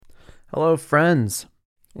Hello, friends.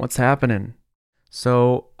 What's happening?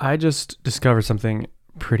 So, I just discovered something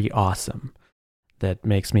pretty awesome that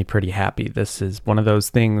makes me pretty happy. This is one of those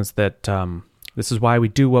things that, this is why we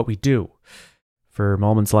do what we do for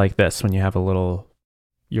moments like this when you have a little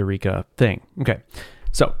eureka thing. Okay.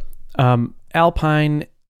 So, Alpine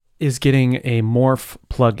is getting a Morph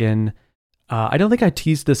plugin. I don't think I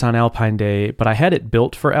teased this on Alpine Day, but I had it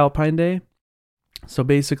built for Alpine Day. So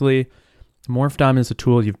basically, MorphDOM is a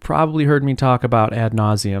tool you've probably heard me talk about ad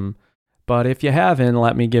nauseum, but if you haven't,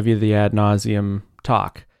 let me give you the ad nauseum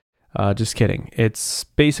talk. Just kidding. It's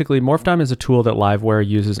basically MorphDOM is a tool that Livewire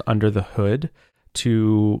uses under the hood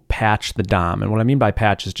to patch the DOM. And what I mean by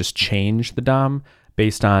patch is just change the DOM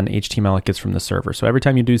based on HTML it gets from the server. So every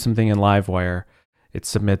time you do something in Livewire, it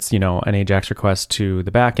submits, an AJAX request to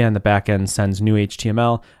the backend sends new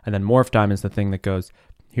HTML, and then MorphDOM is the thing that goes,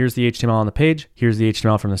 here's the HTML on the page, here's the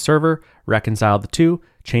HTML from the server, reconcile the two,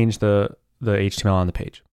 change the HTML on the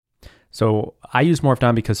page. So I use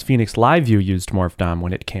MorphDOM because Phoenix LiveView used MorphDOM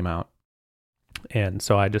when it came out. And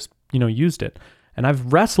so I just, used it. And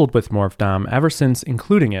I've wrestled with MorphDOM ever since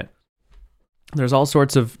including it. There's all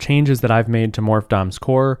sorts of changes that I've made to MorphDOM's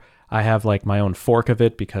core. I have like my own fork of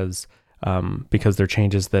it because they're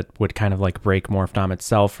changes that would kind of like break MorphDOM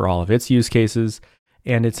itself for all of its use cases.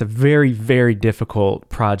 And it's a very, very difficult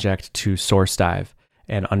project to source dive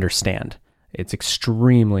and understand. It's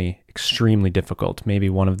extremely, extremely difficult. Maybe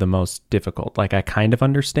one of the most difficult. Like I kind of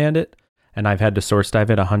understand it and I've had to source dive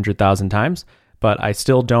it 100,000 times, but I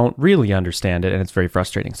still don't really understand it and it's very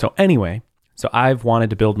frustrating. So anyway, I've wanted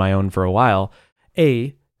to build my own for a while.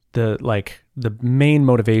 The main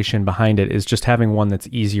motivation behind it is just having one that's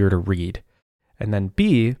easier to read. And then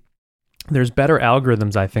B, there's better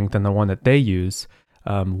algorithms, I think, than the one that they use.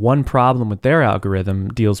 One problem with their algorithm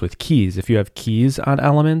deals with keys. If you have keys on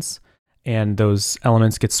elements and those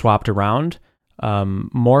elements get swapped around,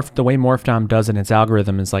 the way MorphDOM does it in its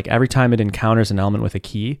algorithm is like every time it encounters an element with a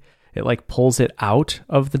key, it like pulls it out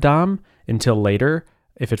of the DOM until later.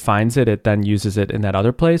 If it finds it, it then uses it in that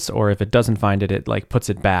other place, or if it doesn't find it, it like puts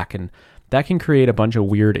it back, and that can create a bunch of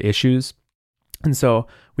weird issues. And so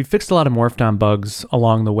we fixed a lot of MorphDOM bugs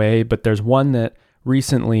along the way, but there's one that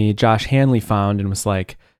recently Josh Hanley found and was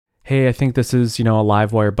like, hey, I think this is, a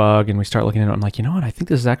Livewire bug. And we start looking at it. I'm like, you know what? I think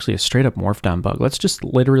this is actually a straight up MorphDOM bug. Let's just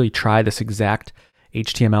literally try this exact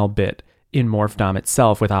HTML bit in MorphDOM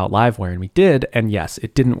itself without Livewire. And we did. And yes,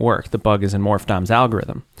 it didn't work. The bug is in MorphDOM's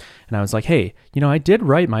algorithm. And I was like, hey, I did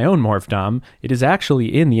write my own MorphDOM. It is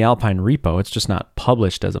actually in the Alpine repo. It's just not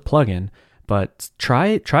published as a plugin. But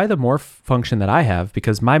try the morph function that I have,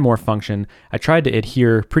 because my morph function, I tried to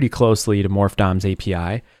adhere pretty closely to MorphDOM's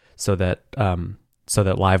API so that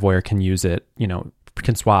Livewire can use it,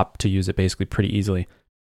 can swap to use it basically pretty easily.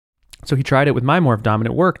 So he tried it with my MorphDOM and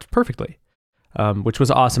it worked perfectly, which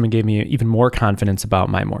was awesome and gave me even more confidence about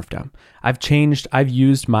my MorphDOM. I've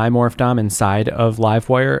used my MorphDOM inside of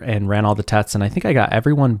Livewire and ran all the tests, and I think I got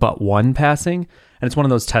everyone but one passing. And it's one of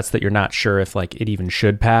those tests that you're not sure if like it even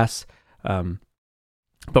should pass.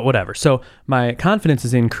 But whatever. So my confidence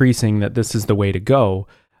is increasing that this is the way to go.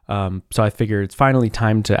 So I figured it's finally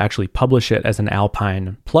time to actually publish it as an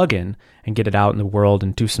Alpine plugin and get it out in the world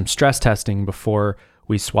and do some stress testing before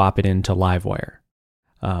we swap it into Livewire.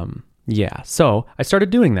 So I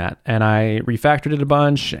started doing that and I refactored it a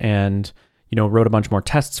bunch and, wrote a bunch more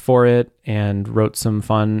tests for it and wrote some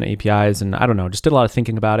fun APIs and I don't know, just did a lot of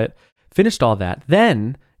thinking about it, finished all that,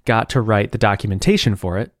 then got to write the documentation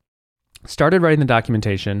for it. Started writing the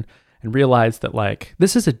documentation and realized that like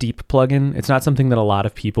this is a deep plugin. It's not something that a lot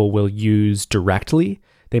of people will use directly.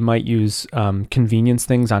 They might use convenience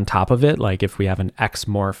things on top of it. Like if we have an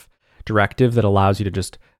XMorph directive that allows you to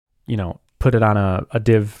just, put it on a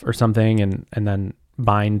div or something and then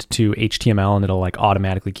bind to HTML and it'll like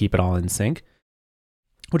automatically keep it all in sync,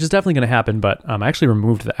 which is definitely going to happen. But I actually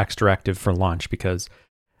removed the X directive for launch because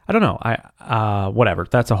I don't know. Whatever.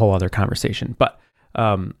 That's a whole other conversation. But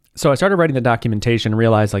so I started writing the documentation and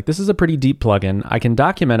realized like this is a pretty deep plugin. I can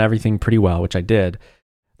document everything pretty well, which I did,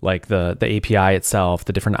 like the API itself,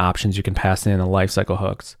 the different options you can pass in, the lifecycle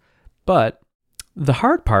hooks. But the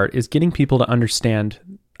hard part is getting people to understand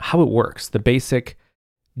how it works, the basic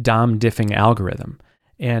DOM diffing algorithm.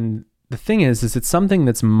 And the thing is it's something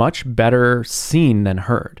that's much better seen than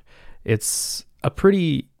heard. It's a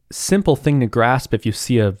pretty simple thing to grasp if you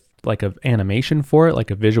see a animation for it,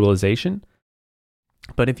 like a visualization.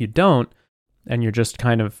 But if you don't, and you're just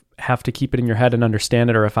kind of have to keep it in your head and understand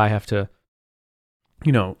it, or if I have to,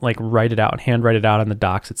 write it out, handwrite it out on the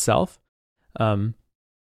docs itself, you'll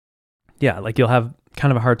have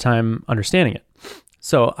kind of a hard time understanding it.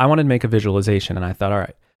 So I wanted to make a visualization and I thought, all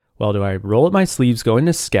right, well, do I roll up my sleeves, go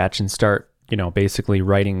into Sketch and start, basically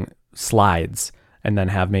writing slides and then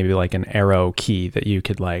have maybe like an arrow key that you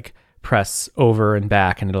could like press over and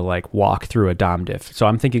back and it'll like walk through a DOM diff. So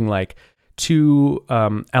I'm thinking like two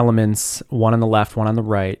elements, one on the left, one on the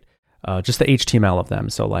right, just the HTML of them.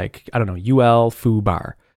 So like, I don't know, ul foo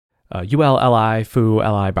bar, ul li foo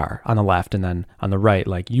li bar on the left, and then on the right,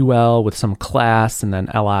 like ul with some class, and then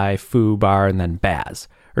li foo bar, and then baz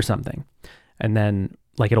or something. And then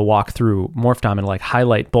like it'll walk through Morph DOM and like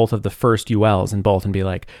highlight both of the first ULs in both and be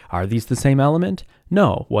like, are these the same element?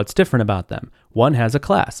 No. What's different about them? One has a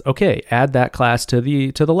class. Okay, add that class to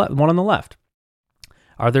the one on the left.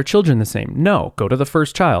 Are their children the same? No. Go to the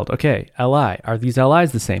first child. Okay, li. Are these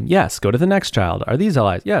li's the same? Yes. Go to the next child. Are these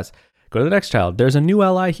li's? Yes. Go to the next child. There's a new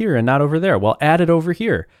li here and not over there. Well, add it over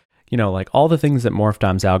here. Like all the things that Morph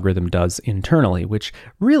DOM's algorithm does internally, which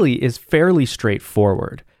really is fairly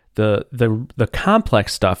straightforward. The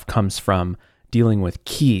complex stuff comes from dealing with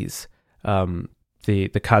keys.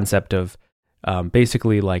 The concept of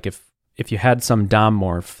basically like if you had some DOM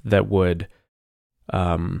morph that would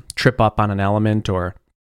trip up on an element or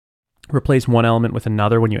replace one element with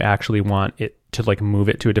another when you actually want it to like move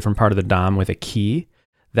it to a different part of the DOM with a key,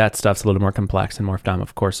 that stuff's a little more complex, and Morph DOM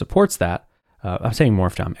of course supports that. I'm saying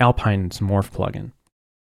Morph DOM, Alpine's Morph plugin.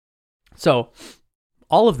 So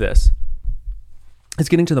all of this is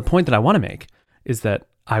getting to the point that I want to make, is that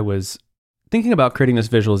I was thinking about creating this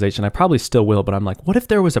visualization. I probably still will, but I'm like, what if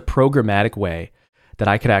there was a programmatic way that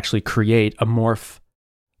I could actually create a morph,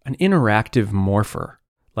 an interactive morpher?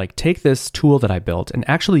 Like take this tool that I built and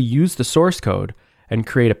actually use the source code and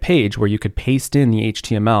create a page where you could paste in the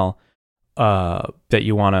HTML that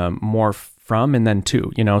you want to morph from, and then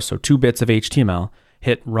so 2 bits of HTML,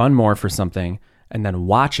 hit run morph or something, and then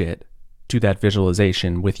watch it do that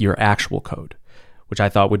visualization with your actual code, which I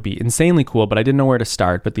thought would be insanely cool, but I didn't know where to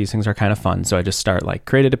start. But these things are kind of fun. So I just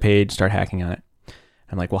created a page, start hacking on it.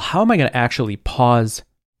 I'm like, well, how am I going to actually pause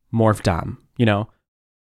Morph DOM,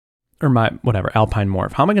 or my whatever, Alpine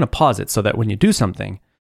Morph? How am I going to pause it so that when you do something,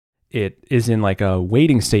 it is in like a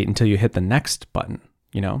waiting state until you hit the next button,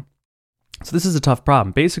 So this is a tough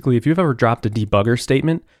problem. Basically, if you've ever dropped a debugger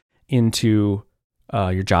statement into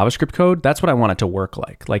your JavaScript code, that's what I want it to work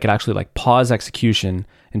like. Like it actually like pause execution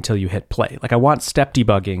until you hit play. Like I want step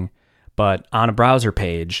debugging, but on a browser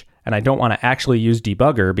page, and I don't want to actually use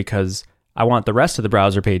debugger because I want the rest of the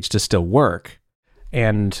browser page to still work.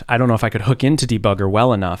 And I don't know if I could hook into debugger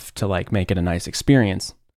well enough to like make it a nice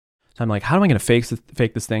experience. So I'm like, how am I going to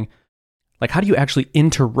fake this thing? Like, how do you actually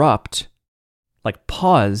interrupt, like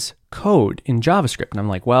pause code in JavaScript? And I'm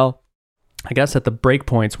like, well, I guess at the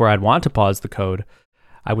breakpoints where I'd want to pause the code,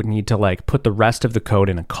 I would need to like put the rest of the code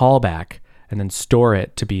in a callback and then store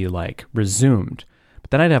it to be like resumed.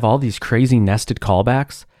 But then I'd have all these crazy nested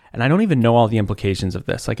callbacks, and I don't even know all the implications of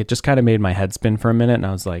this. Like it just kind of made my head spin for a minute, and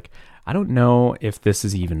I was like, I don't know if this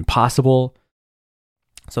is even possible.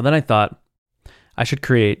 So then I thought I should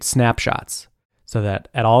create snapshots so that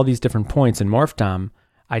at all these different points in Morph DOM,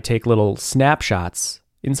 I take little snapshots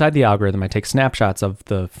inside the algorithm. I take snapshots of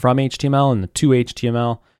the from HTML and the to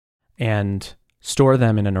HTML and store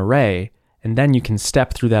them in an array, and then you can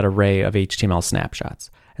step through that array of HTML snapshots.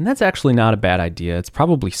 And that's actually not a bad idea. It's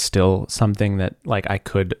probably still something that like I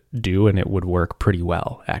could do and it would work pretty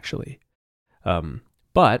well, actually.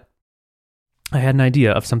 But I had an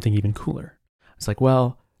idea of something even cooler. It's like,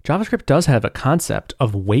 well, JavaScript does have a concept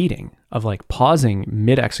of waiting, of like pausing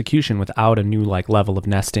mid-execution without a new like level of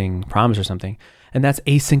nesting promise or something, and that's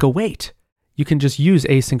async await. You can just use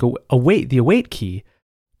async await. The await key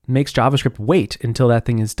makes JavaScript wait until that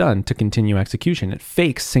thing is done to continue execution. It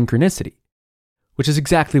fakes synchronicity, which is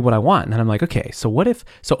exactly what I want. And then I'm like, okay, so what if,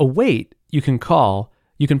 so await you can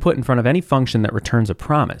put in front of any function that returns a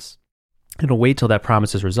promise. It'll wait till that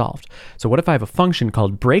promise is resolved. So what if I have a function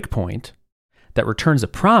called breakpoint that returns a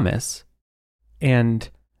promise, and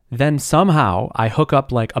then somehow I hook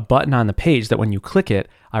up like a button on the page that when you click it,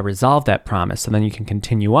 I resolve that promise, and then you can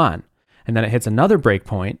continue on. And then it hits another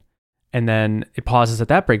breakpoint, and then it pauses at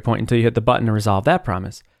that breakpoint until you hit the button to resolve that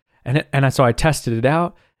promise. So I tested it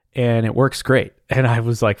out, and it works great. And I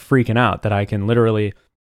was like freaking out that I can literally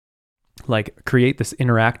like create this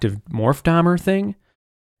interactive Morph DOMer thing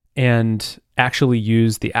and actually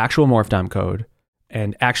use the actual Morph DOM code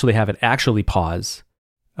and actually have it actually pause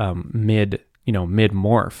mid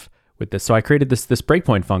morph with this. So I created this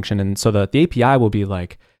breakpoint function, and so the API will be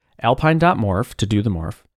like alpine.morph to do the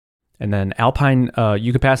morph, and then Alpine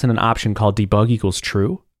you could pass in an option called debug equals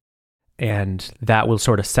true, and that will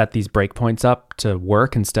sort of set these breakpoints up to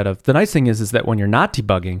work instead of. The nice thing is that when you're not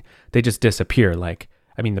debugging, they just disappear. Like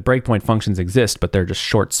I mean, the breakpoint functions exist, but they're just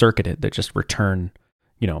short circuited. They just return,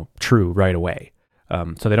 true right away.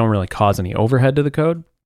 So they don't really cause any overhead to the code.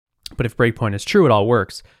 But if breakpoint is true, it all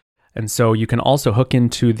works. And so you can also hook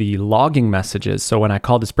into the logging messages. So when I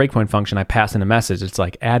call this breakpoint function, I pass in a message. It's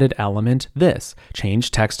like added element this,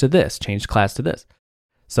 change text to this, change class to this.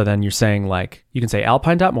 So then you're saying like, you can say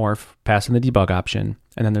alpine.morph, pass in the debug option.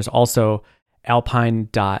 And then there's also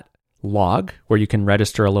alpine.log, where you can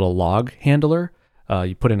register a little log handler.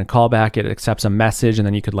 You put in a callback, it accepts a message, and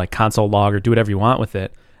then you could like console log or do whatever you want with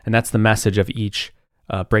it. And that's the message of each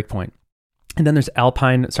breakpoint. And then there's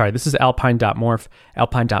this is alpine.morph,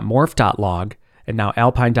 alpine.morph.log, and now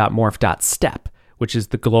alpine.morph.step, which is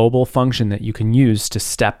the global function that you can use to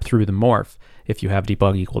step through the morph if you have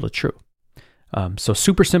debug equal to true. So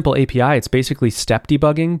super simple API. It's basically step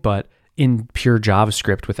debugging, but in pure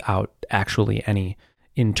JavaScript without actually any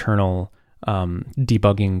internal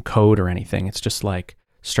debugging code or anything. It's just like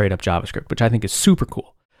straight up JavaScript, which I think is super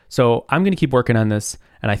cool. So I'm going to keep working on this,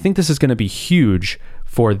 and I think this is going to be huge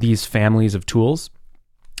for these families of tools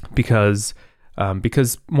because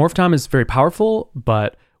MorphDOM is very powerful,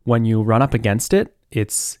 but when you run up against it,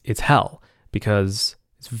 it's hell because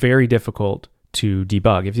it's very difficult to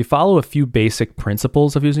debug. If you follow a few basic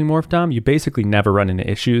principles of using MorphDOM, you basically never run into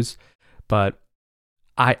issues, but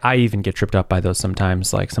I even get tripped up by those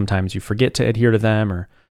sometimes. Like sometimes you forget to adhere to them or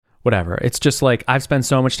whatever. It's just like I've spent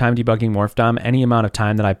so much time debugging MorphDOM. Any amount of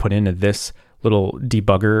time that I put into this little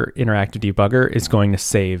debugger, interactive debugger, is going to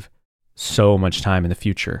save so much time in the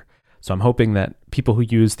future. So I'm hoping that people who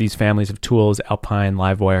use these families of tools, Alpine,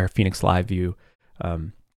 Livewire, Phoenix LiveView,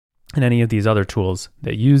 and any of these other tools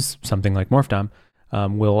that use something like MorphDOM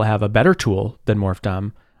will have a better tool than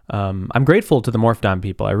MorphDOM. I'm grateful to the MorphDOM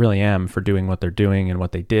people. I really am, for doing what they're doing and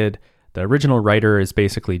what they did. The original writer is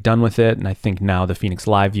basically done with it, and I think now the Phoenix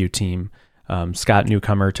LiveView team, Scott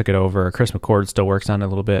Newcomer took it over. Chris McCord still works on it a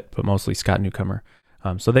little bit, but mostly Scott Newcomer.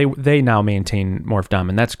 So they now maintain MorphDOM,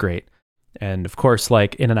 and that's great. And of course,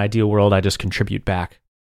 like in an ideal world, I just contribute back.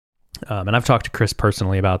 And I've talked to Chris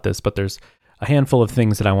personally about this, but there's a handful of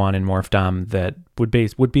things that I want in MorphDOM that would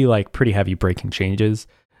be like pretty heavy breaking changes,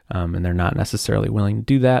 and they're not necessarily willing to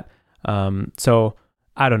do that. So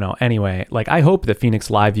I don't know. Anyway, like I hope that Phoenix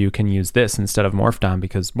LiveView can use this instead of MorphDOM,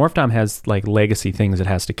 because MorphDOM has like legacy things it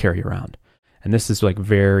has to carry around. And this is like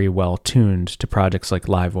very well tuned to projects like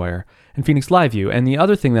Livewire and Phoenix LiveView. And the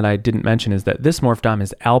other thing that I didn't mention is that this MorphDOM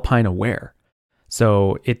is Alpine aware.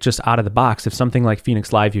 So it just out of the box, if something like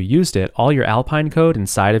Phoenix LiveView used it, all your Alpine code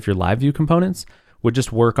inside of your LiveView components would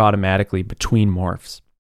just work automatically between morphs.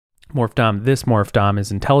 This MorphDOM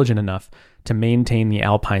is intelligent enough to maintain the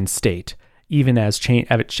Alpine state. Even as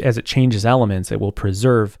it changes elements, it will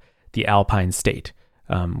preserve the Alpine state,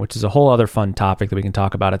 which is a whole other fun topic that we can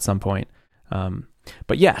talk about at some point.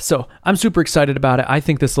 But yeah, so I'm super excited about it. I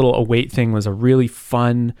think this little await thing was a really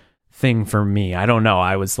fun thing for me. I don't know.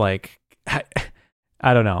 I was like,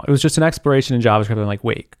 I don't know. It was just an exploration in JavaScript. I'm like,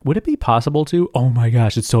 wait, would it be possible to? Oh my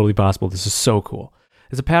gosh, it's totally possible. This is so cool.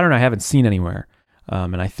 It's a pattern I haven't seen anywhere,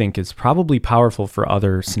 and I think is probably powerful for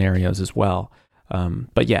other scenarios as well.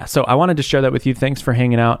 But yeah, so I wanted to share that with you. Thanks for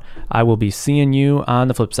hanging out. I will be seeing you on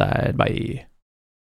the flip side. Bye.